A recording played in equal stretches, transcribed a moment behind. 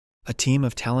A team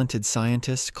of talented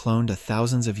scientists cloned a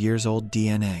thousands of years old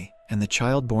DNA, and the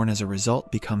child born as a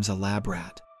result becomes a lab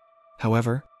rat.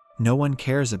 However, no one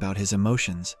cares about his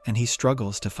emotions, and he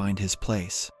struggles to find his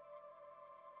place.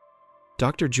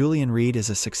 Dr. Julian Reed is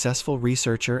a successful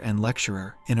researcher and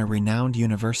lecturer in a renowned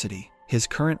university. His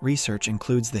current research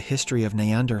includes the history of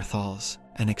Neanderthals,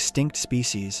 an extinct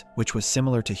species which was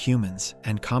similar to humans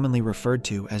and commonly referred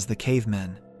to as the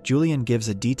cavemen. Julian gives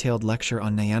a detailed lecture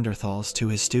on Neanderthals to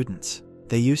his students.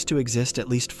 They used to exist at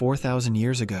least 4,000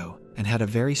 years ago and had a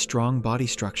very strong body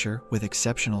structure with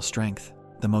exceptional strength.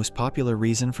 The most popular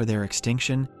reason for their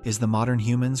extinction is the modern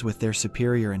humans with their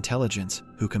superior intelligence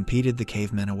who competed the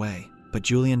cavemen away. But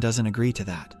Julian doesn't agree to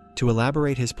that. To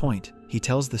elaborate his point, he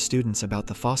tells the students about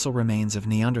the fossil remains of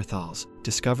Neanderthals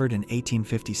discovered in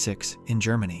 1856 in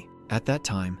Germany. At that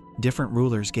time, different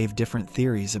rulers gave different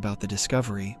theories about the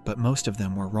discovery, but most of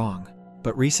them were wrong.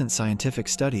 But recent scientific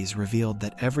studies revealed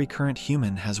that every current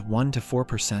human has 1 to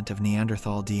 4% of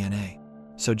Neanderthal DNA.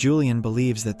 So Julian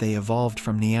believes that they evolved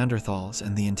from Neanderthals,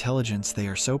 and the intelligence they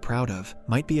are so proud of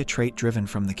might be a trait driven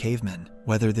from the cavemen.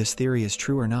 Whether this theory is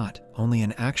true or not, only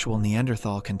an actual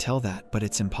Neanderthal can tell that, but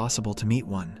it's impossible to meet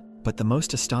one. But the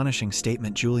most astonishing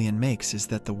statement Julian makes is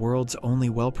that the world's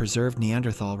only well-preserved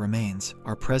Neanderthal remains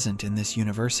are present in this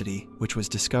university, which was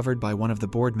discovered by one of the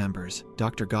board members,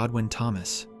 Dr. Godwin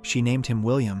Thomas. She named him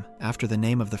William, after the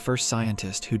name of the first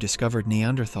scientist who discovered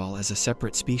Neanderthal as a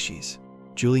separate species.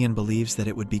 Julian believes that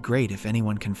it would be great if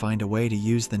anyone can find a way to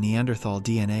use the Neanderthal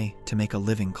DNA to make a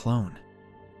living clone.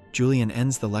 Julian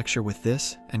ends the lecture with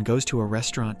this and goes to a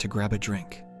restaurant to grab a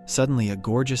drink. Suddenly, a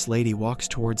gorgeous lady walks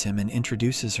towards him and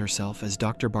introduces herself as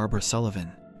Dr. Barbara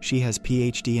Sullivan. She has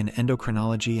PhD in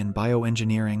endocrinology and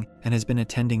bioengineering and has been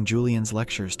attending Julian's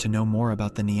lectures to know more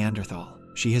about the Neanderthal.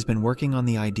 She has been working on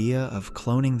the idea of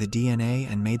cloning the DNA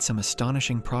and made some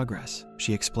astonishing progress.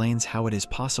 She explains how it is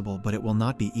possible, but it will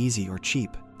not be easy or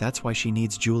cheap. That's why she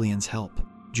needs Julian's help.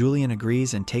 Julian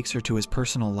agrees and takes her to his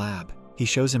personal lab. He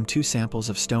shows him 2 samples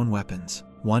of stone weapons,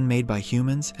 one made by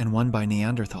humans and one by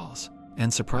Neanderthals.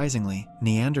 And surprisingly,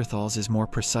 Neanderthals is more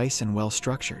precise and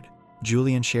well-structured.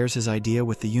 Julian shares his idea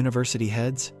with the university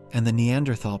heads, and the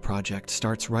Neanderthal project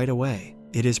starts right away.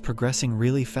 It is progressing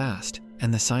really fast,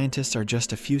 and the scientists are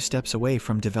just a few steps away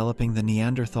from developing the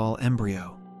Neanderthal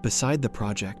embryo. Beside the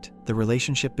project, the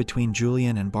relationship between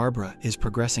Julian and Barbara is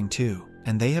progressing too,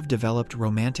 and they have developed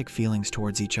romantic feelings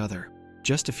towards each other.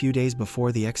 Just a few days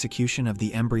before the execution of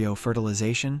the embryo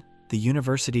fertilization, the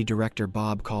university director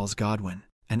Bob calls Godwin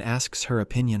and asks her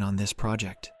opinion on this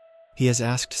project. He has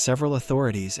asked several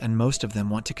authorities, and most of them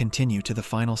want to continue to the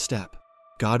final step.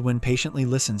 Godwin patiently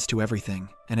listens to everything,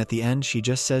 and at the end she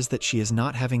just says that she is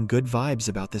not having good vibes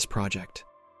about this project.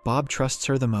 Bob trusts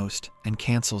her the most and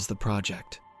cancels the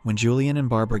project. When Julian and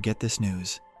Barbara get this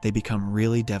news, they become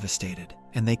really devastated,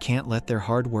 and they can't let their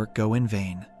hard work go in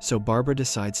vain, so Barbara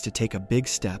decides to take a big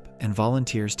step and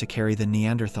volunteers to carry the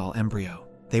Neanderthal embryo.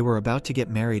 They were about to get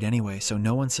married anyway, so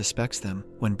no one suspects them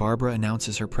when Barbara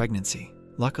announces her pregnancy.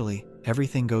 Luckily,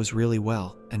 everything goes really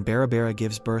well, and Barbara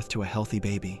gives birth to a healthy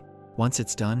baby. Once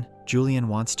it's done, Julian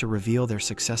wants to reveal their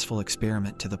successful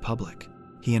experiment to the public.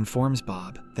 He informs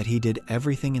Bob that he did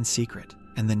everything in secret,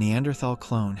 and the Neanderthal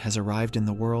clone has arrived in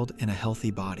the world in a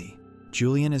healthy body.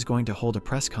 Julian is going to hold a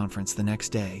press conference the next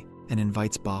day and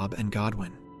invites Bob and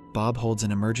Godwin. Bob holds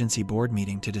an emergency board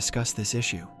meeting to discuss this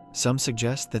issue. Some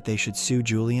suggest that they should sue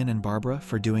Julian and Barbara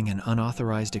for doing an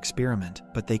unauthorized experiment,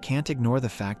 but they can't ignore the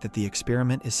fact that the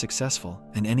experiment is successful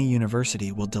and any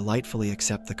university will delightfully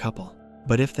accept the couple.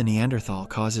 But if the Neanderthal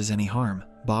causes any harm,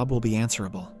 Bob will be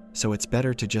answerable, so it's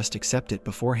better to just accept it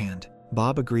beforehand.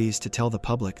 Bob agrees to tell the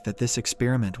public that this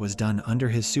experiment was done under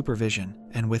his supervision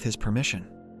and with his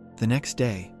permission. The next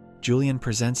day, Julian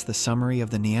presents the summary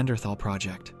of the Neanderthal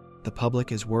project. The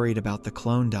public is worried about the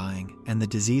clone dying and the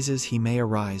diseases he may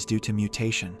arise due to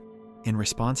mutation. In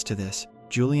response to this,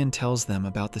 Julian tells them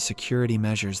about the security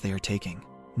measures they are taking.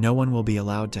 No one will be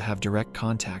allowed to have direct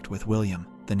contact with William,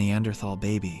 the Neanderthal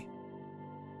baby.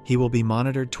 He will be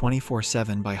monitored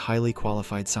 24/7 by highly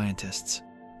qualified scientists.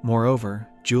 Moreover,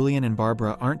 Julian and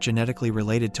Barbara aren't genetically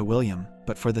related to William,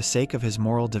 but for the sake of his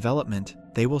moral development,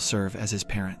 they will serve as his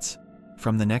parents.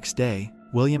 From the next day,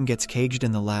 William gets caged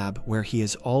in the lab where he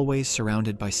is always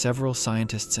surrounded by several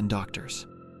scientists and doctors.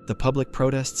 The public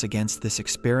protests against this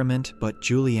experiment, but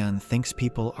Julian thinks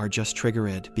people are just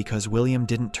triggered because William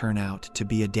didn't turn out to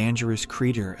be a dangerous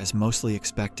creature as mostly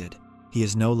expected. He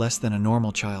is no less than a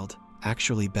normal child,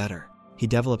 actually better. He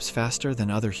develops faster than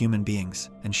other human beings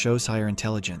and shows higher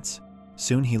intelligence.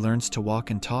 Soon he learns to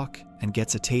walk and talk and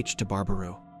gets attached to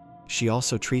Barbara. She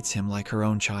also treats him like her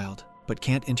own child. but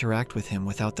can't interact with him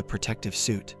without the protective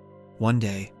suit. One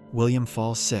day, William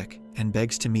falls sick and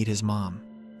begs to meet his mom.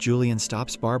 Julian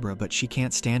stops Barbara, but she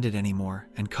can't stand it anymore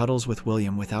and cuddles with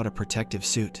William without a protective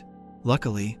suit.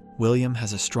 Luckily, William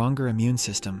has a stronger immune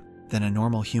system than a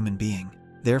normal human being.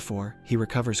 Therefore, he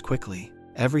recovers quickly.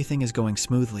 Everything is going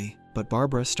smoothly, but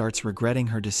Barbara starts regretting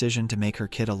her decision to make her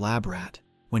kid a lab rat.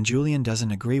 When Julian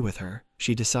doesn't agree with her,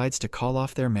 she decides to call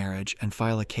off their marriage and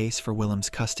file a case for William's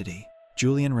custody.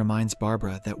 Julian reminds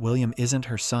Barbara that William isn't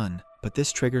her son, but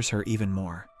this triggers her even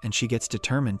more, and she gets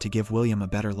determined to give William a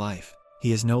better life.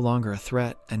 He is no longer a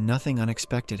threat, and nothing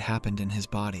unexpected happened in his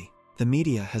body. The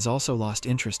media has also lost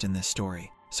interest in this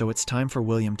story, so it's time for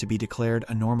William to be declared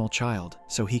a normal child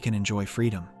so he can enjoy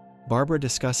freedom. Barbara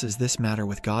discusses this matter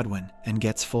with Godwin and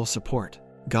gets full support.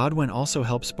 Godwin also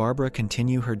helps Barbara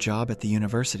continue her job at the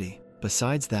university.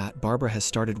 Besides that, Barbara has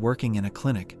started working in a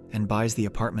clinic and buys the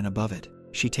apartment above it.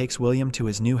 She takes William to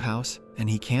his new house, and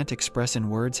he can't express in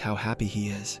words how happy he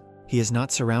is. He is not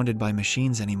surrounded by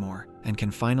machines anymore and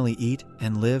can finally eat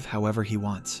and live however he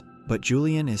wants. But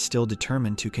Julian is still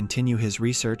determined to continue his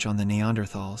research on the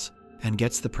Neanderthals and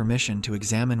gets the permission to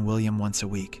examine William once a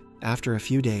week. After a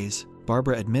few days,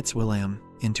 Barbara admits William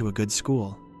into a good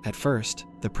school. At first,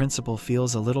 the principal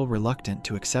feels a little reluctant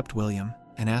to accept William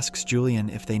and asks Julian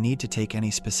if they need to take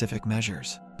any specific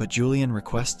measures. But Julian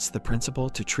requests the principal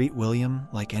to treat William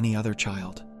like any other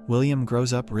child. William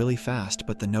grows up really fast,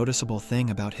 but the noticeable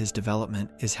thing about his development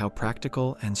is how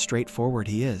practical and straightforward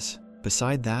he is.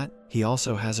 Beside that, he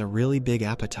also has a really big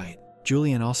appetite.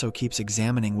 Julian also keeps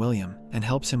examining William and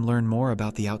helps him learn more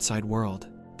about the outside world.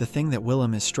 The thing that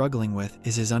William is struggling with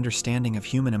is his understanding of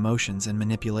human emotions and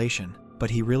manipulation, but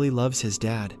he really loves his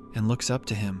dad and looks up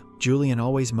to him. Julian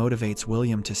always motivates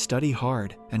William to study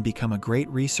hard and become a great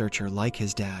researcher like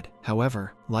his dad.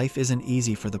 However, life isn't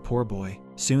easy for the poor boy.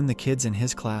 Soon the kids in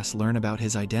his class learn about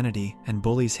his identity and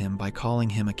bullies him by calling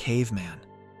him a caveman.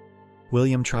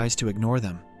 William tries to ignore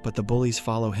them, but the bullies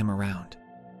follow him around.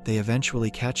 They eventually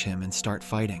catch him and start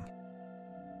fighting.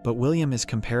 But William is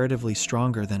comparatively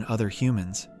stronger than other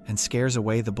humans and scares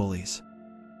away the bullies.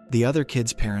 The other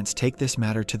kids' parents take this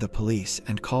matter to the police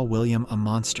and call William a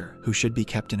monster who should be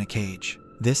kept in a cage.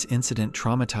 This incident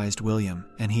traumatized William,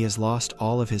 and he has lost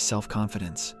all of his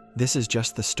self-confidence. This is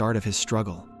just the start of his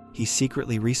struggle. He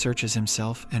secretly researches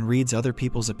himself and reads other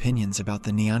people's opinions about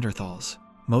the Neanderthals.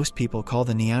 Most people call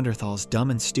the Neanderthals dumb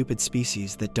and stupid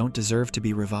species that don't deserve to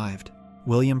be revived.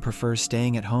 William prefers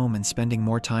staying at home and spending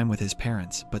more time with his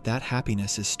parents, but that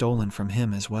happiness is stolen from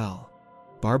him as well.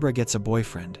 Barbara gets a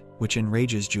boyfriend, which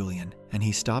enrages Julian, and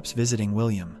he stops visiting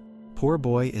William. Poor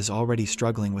boy is already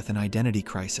struggling with an identity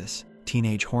crisis,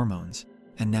 teenage hormones,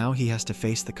 and now he has to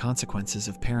face the consequences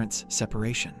of parents'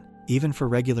 separation. Even for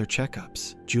regular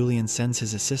checkups, Julian sends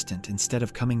his assistant instead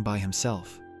of coming by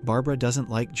himself. Barbara doesn't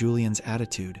like Julian's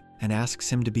attitude and asks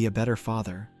him to be a better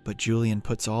father, but Julian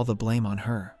puts all the blame on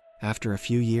her. After a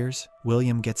few years,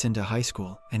 William gets into high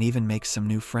school and even makes some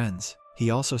new friends. He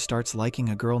also starts liking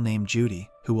a girl named Judy,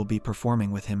 who will be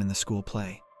performing with him in the school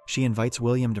play. She invites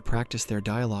William to practice their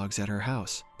dialogues at her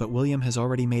house, but William has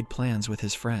already made plans with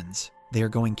his friends. They are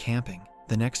going camping.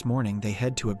 The next morning, they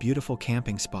head to a beautiful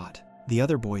camping spot. The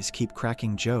other boys keep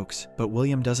cracking jokes, but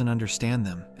William doesn't understand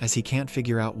them, as he can't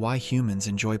figure out why humans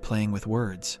enjoy playing with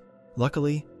words.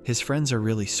 Luckily, his friends are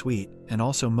really sweet and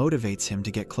also motivates him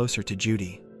to get closer to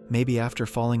Judy. Maybe after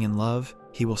falling in love,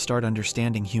 he will start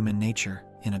understanding human nature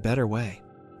in a better way.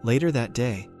 Later that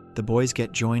day, the boys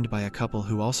get joined by a couple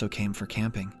who also came for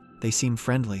camping. They seem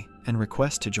friendly and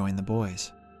request to join the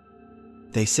boys.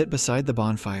 They sit beside the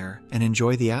bonfire and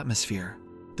enjoy the atmosphere.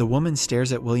 The woman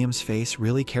stares at William's face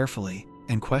really carefully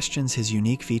and questions his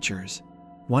unique features.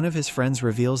 One of his friends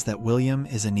reveals that William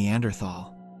is a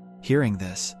Neanderthal. Hearing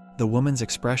this, the woman's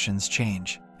expressions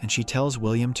change, and she tells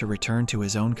William to return to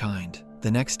his own kind.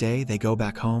 The next day, they go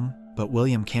back home, but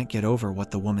William can't get over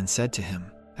what the woman said to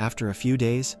him. After a few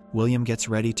days, William gets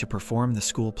ready to perform the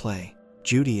school play.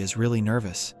 Judy is really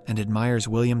nervous and admires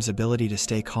William's ability to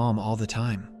stay calm all the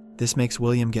time. This makes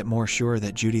William get more sure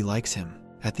that Judy likes him.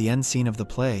 At the end scene of the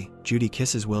play, Judy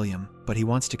kisses William, but he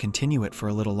wants to continue it for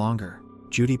a little longer.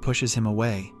 Judy pushes him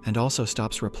away and also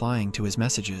stops replying to his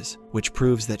messages, which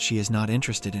proves that she is not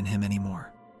interested in him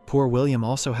anymore. Poor William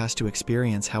also has to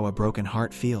experience how a broken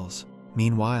heart feels.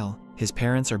 Meanwhile, his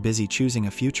parents are busy choosing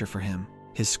a future for him.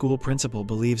 His school principal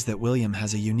believes that William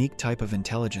has a unique type of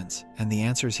intelligence, and the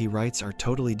answers he writes are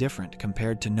totally different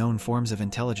compared to known forms of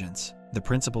intelligence. The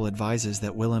principal advises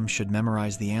that William should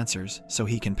memorize the answers so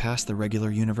he can pass the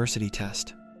regular university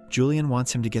test. Julian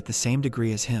wants him to get the same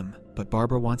degree as him, but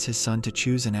Barbara wants his son to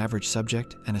choose an average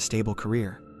subject and a stable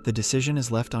career. The decision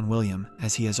is left on William,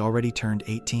 as he has already turned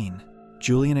 18.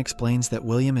 Julian explains that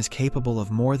William is capable of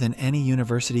more than any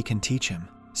university can teach him,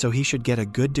 so he should get a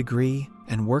good degree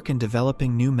and work in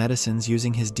developing new medicines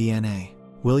using his DNA.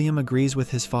 William agrees with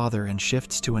his father and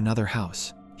shifts to another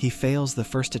house. He fails the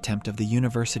first attempt of the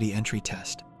university entry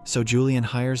test, so Julian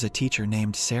hires a teacher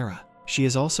named Sarah. She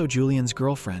is also Julian's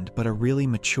girlfriend, but a really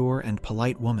mature and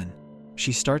polite woman.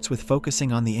 She starts with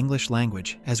focusing on the English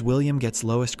language, as William gets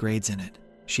lowest grades in it.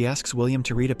 She asks William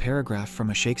to read a paragraph from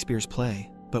a Shakespeare's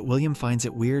play, but William finds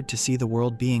it weird to see the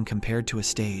world being compared to a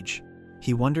stage.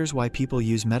 He wonders why people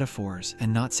use metaphors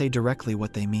and not say directly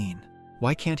what they mean.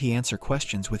 Why can't he answer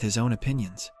questions with his own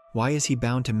opinions? Why is he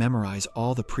bound to memorize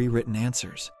all the pre-written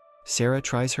answers? Sarah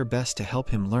tries her best to help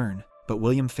him learn, but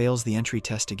William fails the entry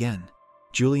test again.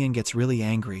 Julian gets really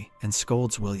angry and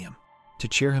scolds William. To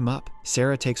cheer him up,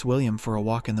 Sarah takes William for a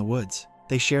walk in the woods.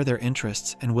 They share their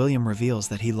interests, and William reveals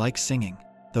that he likes singing.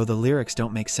 Though the lyrics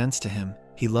don't make sense to him,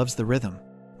 he loves the rhythm.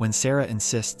 When Sarah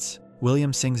insists,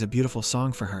 William sings a beautiful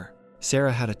song for her.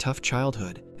 Sarah had a tough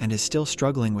childhood and is still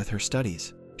struggling with her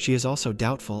studies. She is also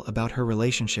doubtful about her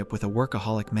relationship with a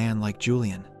workaholic man like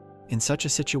Julian. In such a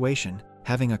situation,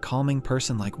 having a calming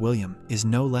person like William is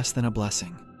no less than a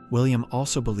blessing. William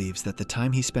also believes that the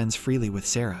time he spends freely with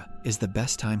Sarah is the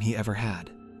best time he ever had.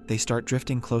 They start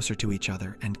drifting closer to each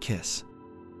other and kiss.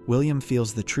 William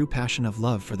feels the true passion of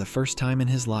love for the first time in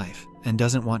his life and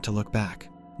doesn't want to look back.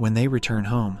 When they return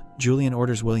home, Julian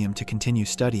orders William to continue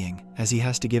studying, as he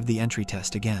has to give the entry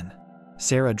test again.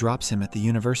 Sarah drops him at the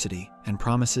university and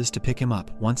promises to pick him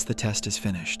up once the test is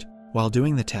finished. While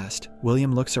doing the test,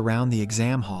 William looks around the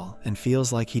exam hall and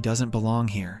feels like he doesn't belong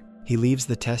here. He leaves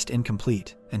the test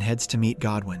incomplete and heads to meet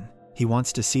Godwin. He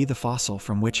wants to see the fossil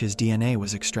from which his DNA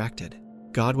was extracted.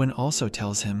 Godwin also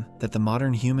tells him that the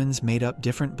modern humans made up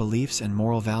different beliefs and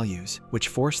moral values, which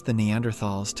forced the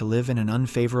Neanderthals to live in an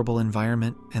unfavorable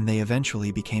environment, and they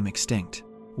eventually became extinct.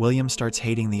 William starts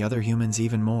hating the other humans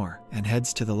even more and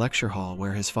heads to the lecture hall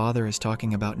where his father is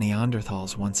talking about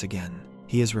Neanderthals once again.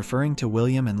 He is referring to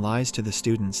William and lies to the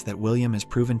students that William is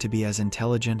proven to be as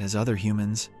intelligent as other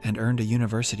humans and earned a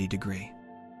university degree.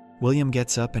 William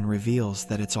gets up and reveals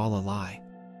that it's all a lie.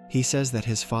 He says that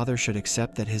his father should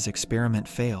accept that his experiment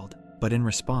failed, but in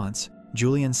response,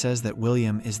 Julian says that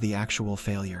William is the actual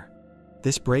failure.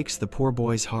 This breaks the poor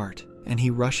boy's heart, and he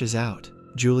rushes out.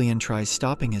 Julian tries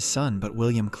stopping his son, but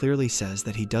William clearly says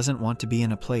that he doesn't want to be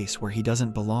in a place where he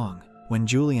doesn't belong. When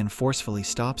Julian forcefully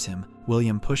stops him,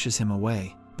 William pushes him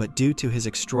away, but due to his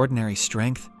extraordinary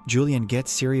strength, Julian gets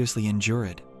seriously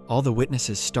injured. All the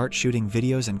witnesses start shooting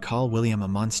videos and call William a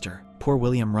monster. Poor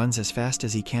William runs as fast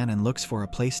as he can and looks for a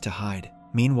place to hide.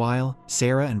 Meanwhile,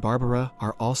 Sarah and Barbara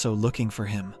are also looking for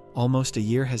him. Almost a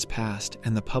year has passed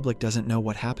and the public doesn't know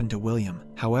what happened to William.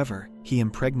 However, he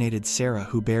impregnated Sarah,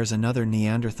 who bears another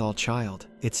Neanderthal child.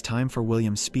 It's time for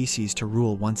William's species to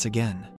rule once again.